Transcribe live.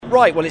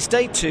Right, well, it's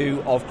day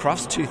 2 of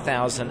Crufts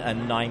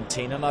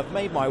 2019, and I've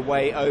made my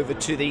way over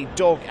to the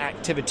dog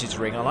activities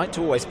ring. I like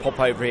to always pop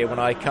over here when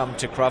I come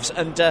to Crufts,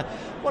 and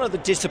one of the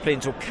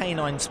disciplines or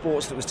canine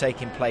sports that was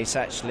taking place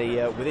actually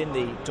within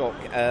the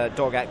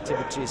dog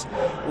activities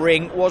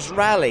ring was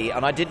rally,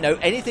 and I didn't know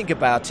anything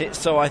about it,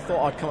 so I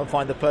thought I'd come and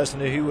find the person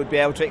who would be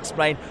able to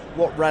explain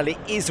what rally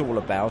is all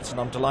about, and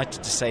I'm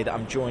delighted to say that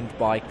I'm joined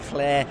by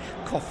Clair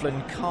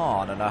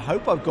Coughlan-Khan, and I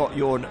hope I've got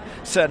your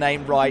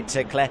surname right,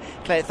 Claire.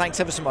 Claire, thanks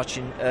ever so much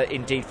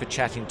indeed for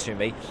chatting to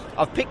me.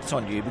 I've picked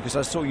on you because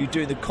I saw you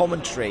doing the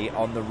commentary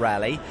on the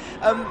rally.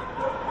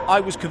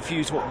 I was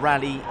confused what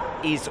rally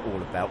is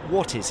all about.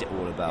 What is it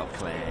all about,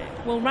 Claire?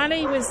 Well,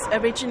 rally was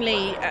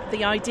originally,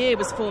 the idea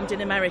was formed in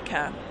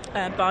America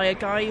by a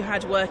guy who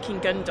had working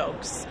gun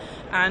dogs,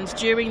 and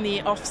during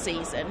the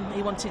off-season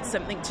he wanted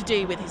something to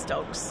do with his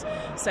dogs,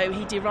 so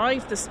he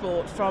derived the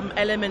sport from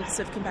elements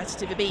of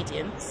competitive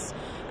obedience,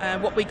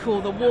 what we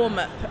call the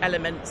warm-up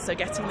elements, so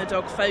getting the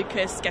dog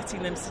focused,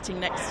 getting them sitting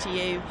next to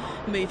you,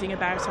 moving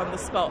about on the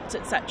spot,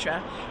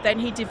 etc. Then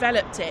he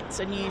developed it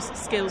and used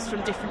skills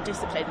from different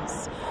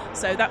disciplines.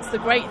 So that's the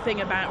great thing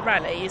about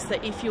rally, is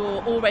that if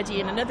you're already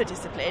in another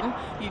discipline,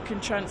 you can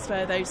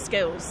transfer those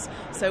skills.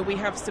 So we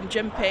have some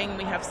jumping,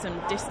 we have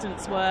some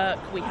distance work,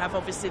 we have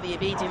obviously the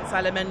obedience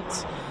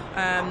element,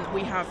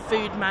 we have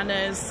food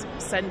manners,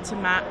 centre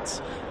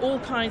mat, all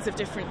kinds of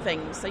different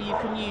things. So you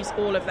can use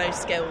all of those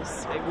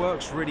skills. It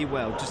works really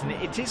well, doesn't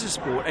it? It is a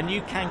sport, and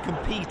you can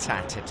compete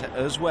at it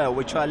as well,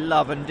 which I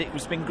love. And it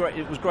was great.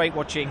 It was great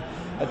watching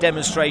a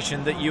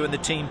demonstration that you and the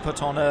team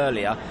put on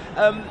earlier.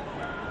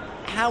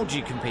 How do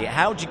you compete?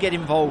 How do you get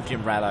involved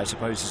in rally, I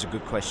suppose, is a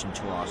good question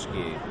to ask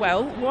you.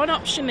 Well, one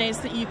option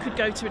is that you could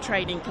go to a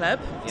training club.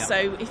 Yep.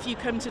 So if you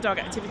come to Dog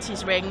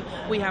Activities Ring,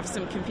 we have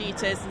some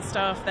computers and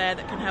staff there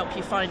that can help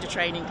you find a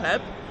training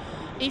club.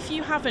 If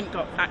you haven't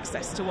got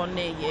access to one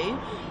near you,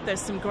 there's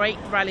some great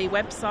rally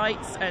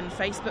websites and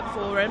Facebook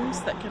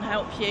forums that can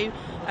help you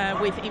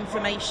with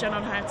information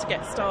on how to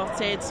get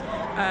started.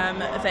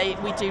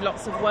 We do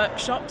lots of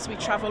workshops. We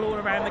travel all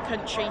around the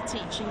country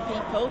teaching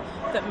people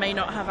that may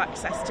not have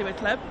access to a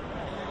club.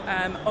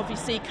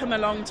 Obviously, come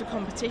along to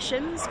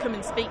competitions, come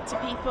and speak to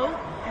people,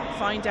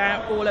 find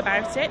out all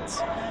about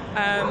it.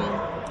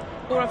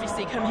 Or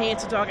obviously come here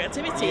to Dog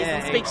Activities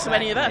and speak to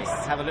any of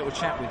us. Have a little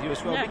chat with you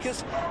as well. Yes.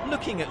 Because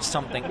looking at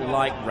something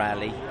like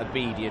rally,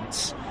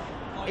 obedience,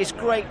 it's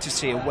great to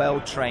see a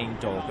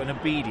well-trained dog, an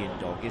obedient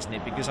dog, isn't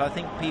it? Because I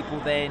think people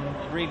then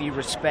really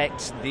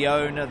respect the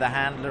owner, the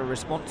handler,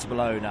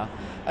 responsible owner.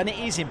 And it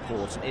is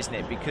important, isn't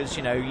it? Because,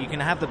 you know, you can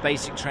have the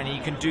basic training,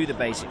 you can do the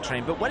basic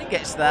training, but when it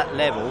gets to that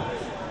level,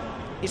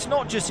 it's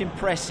not just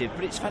impressive,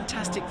 but it's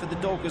fantastic for the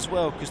dog as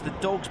well, because the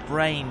dog's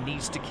brain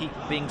needs to keep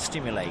being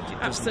stimulated.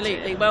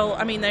 Absolutely. It? Well,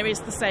 I mean, there is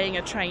the saying,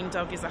 a trained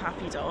dog is a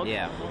happy dog.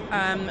 Yeah.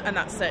 And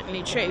that's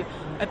certainly true.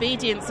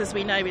 Obedience, as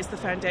we know, is the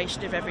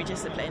foundation of every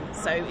discipline.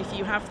 So if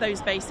you have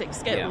those basic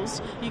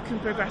skills, you can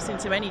progress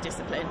into any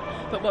discipline.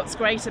 But what's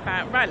great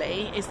about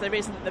rally is there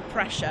isn't the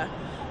pressure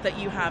that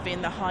you have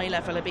in the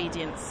high-level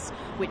obedience,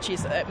 which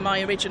is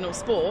my original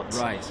sport.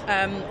 Right.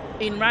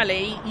 In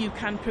rally, you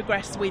can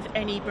progress with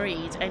any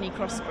breed, any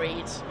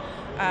crossbreed,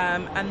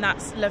 and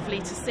that's lovely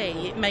to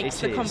see. It makes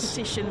the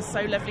competition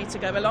so lovely to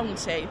go along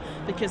to,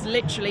 because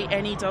literally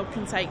any dog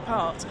can take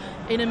part.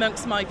 In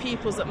amongst my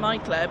pupils at my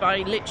club, I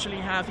literally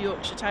have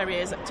Yorkshire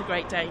Terriers up to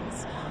Great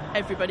Danes.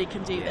 Everybody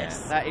can do this.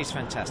 That is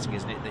fantastic,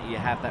 isn't it, that you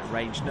have that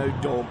range. No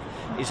dog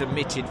is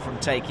omitted from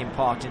taking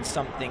part in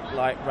something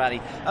like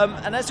rally.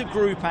 And as a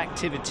group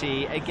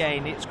activity,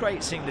 again, it's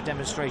great seeing the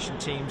demonstration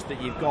teams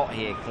that you've got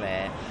here,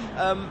 Claire.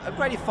 A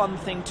really fun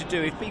thing to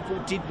do if people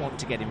did want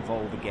to get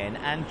involved again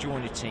and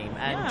join a team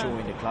and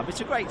join a club. It's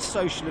a great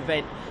social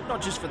event,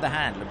 not just for the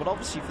handler, but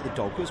obviously for the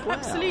dog as well.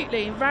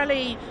 Absolutely.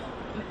 Rally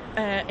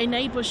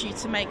enables you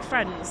to make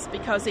friends,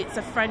 because it's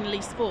a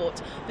friendly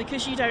sport.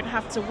 Because you don't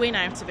have to win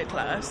out of a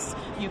class,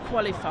 you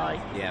qualify.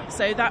 Yeah.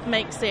 So that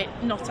makes it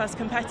not as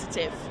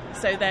competitive.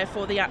 So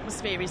therefore the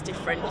atmosphere is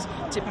different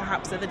to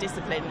perhaps other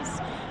disciplines.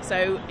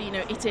 So, you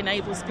know, it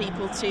enables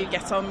people to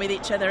get on with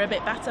each other a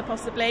bit better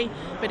possibly,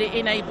 but it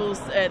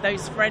enables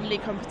those friendly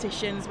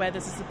competitions where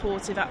there's a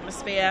supportive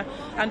atmosphere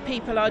and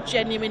people are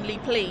genuinely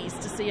pleased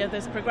to see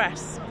others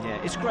progress.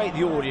 Yeah, it's great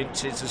the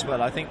audiences as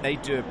well. I think they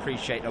do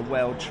appreciate a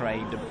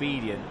well-trained,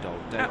 obedient dog,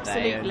 don't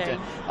Absolutely. they?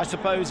 And I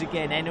suppose,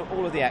 again,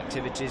 all of the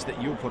activities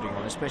that you're putting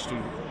on, especially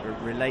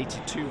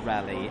related to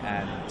rally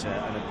and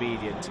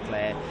obedience,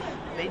 Claire,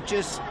 it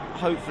just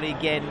hopefully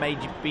again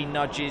maybe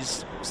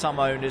nudges some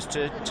owners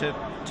to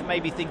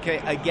maybe think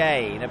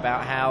again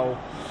about how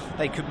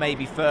they could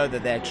maybe further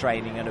their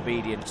training and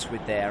obedience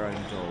with their own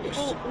dogs.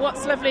 Well,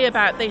 what's lovely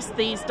about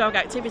these dog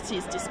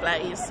activities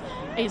displays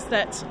is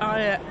that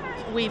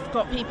we've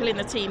got people in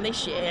the team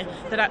this year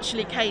that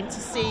actually came to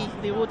see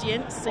the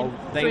audience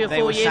 3 or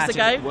 4 years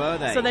ago. Were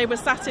they? So they were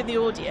sat in the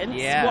audience,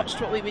 Yeah. watched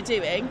what we were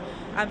doing,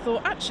 and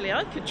thought, actually,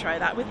 I could try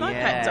that with my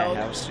pet dog.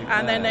 how superb.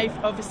 And then they've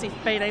obviously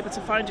been able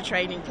to find a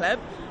training club,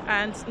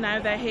 and now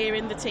they're here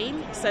in the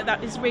team. So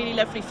that is really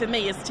lovely for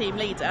me as team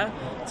leader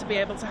to be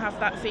able to have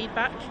that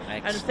feedback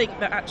and think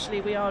that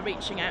actually we are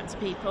reaching out to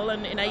people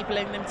and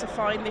enabling them to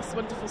find this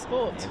wonderful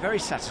sport. Yeah, very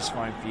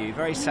satisfying for you,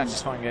 very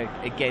satisfying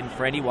again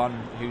for anyone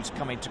who's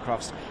coming to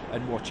Crufts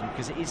and watching,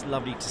 because it is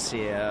lovely to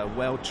see a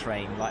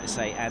well-trained, like I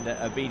say, and an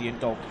obedient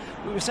dog.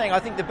 We were saying, I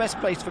think the best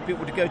place for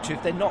people to go to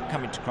if they're not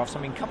coming to Crufts, I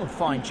mean, come and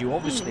find you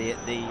obviously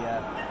at the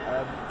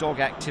dog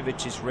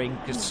activities ring,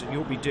 because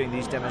you'll be doing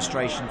these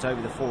demonstrations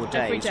over the 4 days,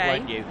 Every day,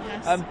 won't you?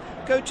 yes.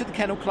 Go to the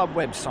Kennel Club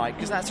website,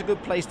 because that's a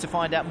good place to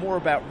find out more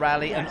about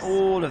rally Yes. and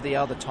all of the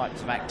other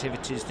types of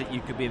activities that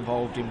you could be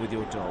involved in with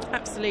your dog.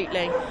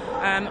 Absolutely.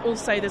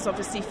 Also, there's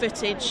obviously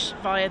footage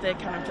via the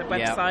Canine Club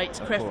Yeah,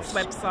 website, of Crufts course.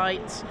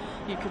 website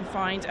you can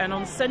find. And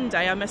on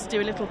Sunday, I must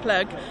do a little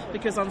plug,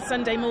 because on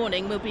Sunday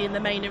morning we'll be in the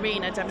main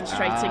arena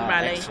demonstrating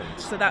rally. Excellent.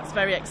 So that's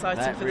very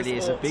exciting That for really the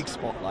is a sport. big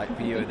spotlight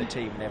for you and the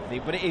team and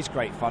everything, but it is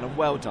great fun and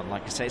well done.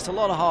 Like I say, it's a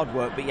lot of hard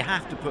work, but you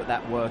have to put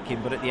that work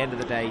in. But at the end of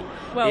the day,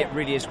 it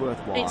really is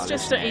worthwhile. It's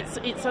just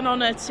it's an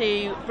honour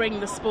to bring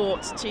the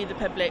sport to the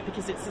public,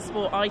 because it's a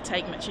sport I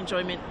take much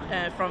enjoyment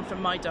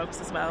from my dogs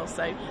as well.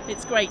 So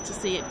it's great to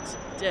see it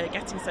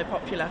getting so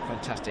popular.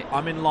 Fantastic.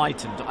 I'm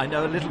enlightened. I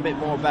know a little bit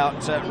more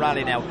about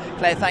rally now.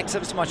 Claire, thanks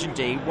ever so much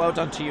indeed. Well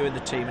done to you and the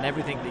team and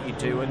everything that you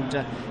do,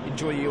 and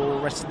enjoy your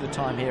rest of the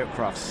time here at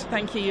Crufts.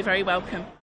 Thank you. You're very welcome.